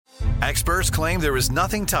Experts claim there is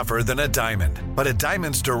nothing tougher than a diamond. But at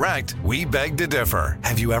Diamonds Direct, we beg to differ.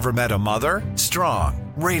 Have you ever met a mother? Strong,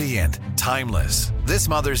 radiant, timeless. This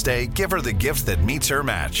Mother's Day, give her the gift that meets her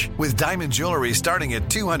match. With diamond jewelry starting at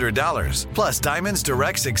 $200. Plus Diamonds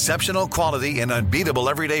Direct's exceptional quality and unbeatable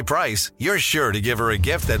everyday price, you're sure to give her a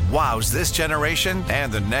gift that wows this generation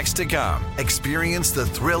and the next to come. Experience the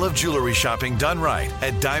thrill of jewelry shopping done right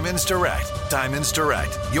at Diamonds Direct. Diamonds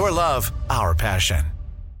Direct. Your love, our passion.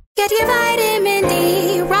 Get your vitamin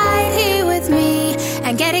D right here with me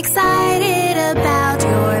and get excited about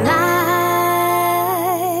your life.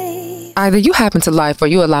 Either you happen to life or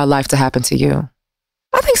you allow life to happen to you.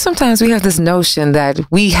 I think sometimes we have this notion that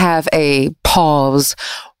we have a pause,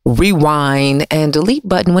 rewind, and delete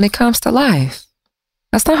button when it comes to life.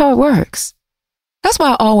 That's not how it works. That's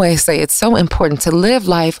why I always say it's so important to live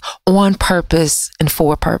life on purpose and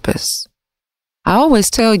for purpose. I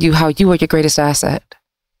always tell you how you are your greatest asset.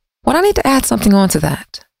 Well, I need to add something on to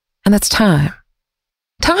that, and that's time.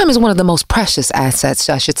 Time is one of the most precious assets,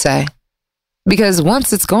 I should say, because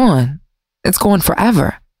once it's gone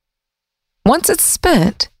forever. Once it's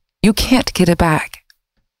spent, you can't get it back.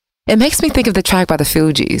 It makes me think of the track by the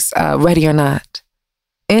Fugees, Ready or Not.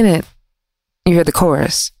 In it, you hear the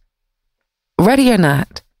chorus. Ready or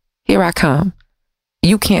not, here I come.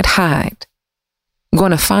 You can't hide.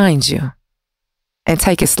 Gonna find you and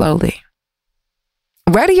take it slowly.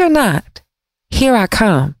 Ready or not, here I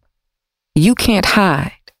come. You can't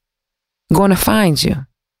hide. Gonna find you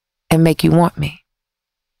and make you want me.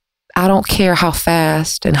 I don't care how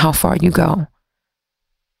fast and how far you go.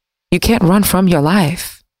 You can't run from your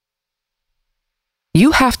life.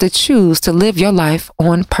 You have to choose to live your life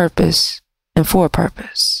on purpose and for a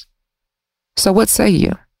purpose. So what say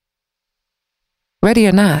you? Ready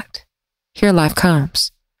or not, here life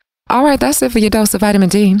comes. All right, that's it for your dose of vitamin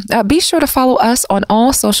D. Be sure to follow us on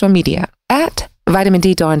all social media at Vitamin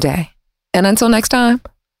D Dawn Day. And until next time,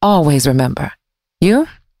 always remember, you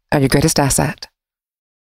are your greatest asset.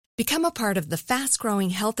 Become a part of the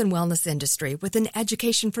fast-growing health and wellness industry with an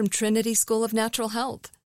education from Trinity School of Natural Health.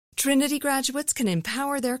 Trinity graduates can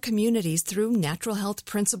empower their communities through natural health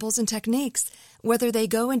principles and techniques, whether they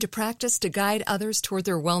go into practice to guide others toward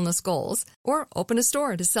their wellness goals or open a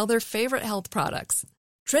store to sell their favorite health products.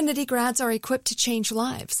 Trinity grads are equipped to change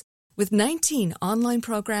lives with 19 online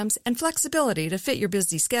programs and flexibility to fit your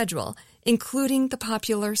busy schedule, including the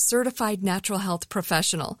popular Certified Natural Health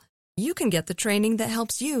Professional. You can get the training that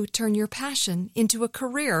helps you turn your passion into a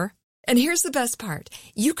career. And here's the best part.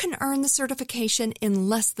 You can earn the certification in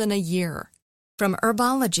less than a year. From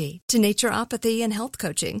herbology to naturopathy and health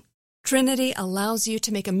coaching, Trinity allows you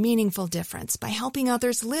to make a meaningful difference by helping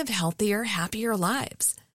others live healthier, happier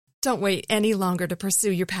lives. Don't wait any longer to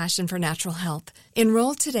pursue your passion for natural health.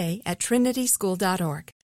 Enroll today at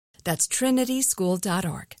trinityschool.org. That's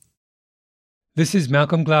trinityschool.org. This is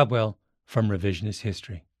Malcolm Gladwell from Revisionist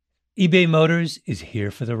History. eBay Motors is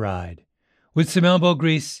here for the ride. With some elbow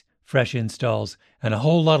grease, fresh installs, and a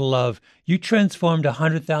whole lot of love, you transformed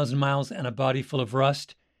 100,000 miles and a body full of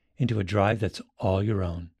rust into a drive that's all your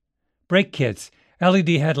own. Brake kits, LED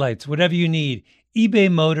headlights, whatever you need,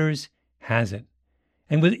 eBay Motors has it.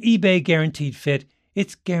 And with eBay Guaranteed Fit,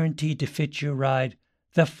 it's guaranteed to fit your ride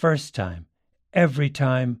the first time, every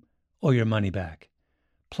time, or your money back.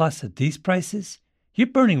 Plus, at these prices, you're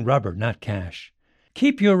burning rubber, not cash.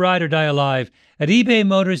 Keep your ride or die alive at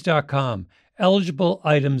ebaymotors.com. Eligible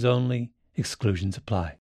items only. Exclusions apply.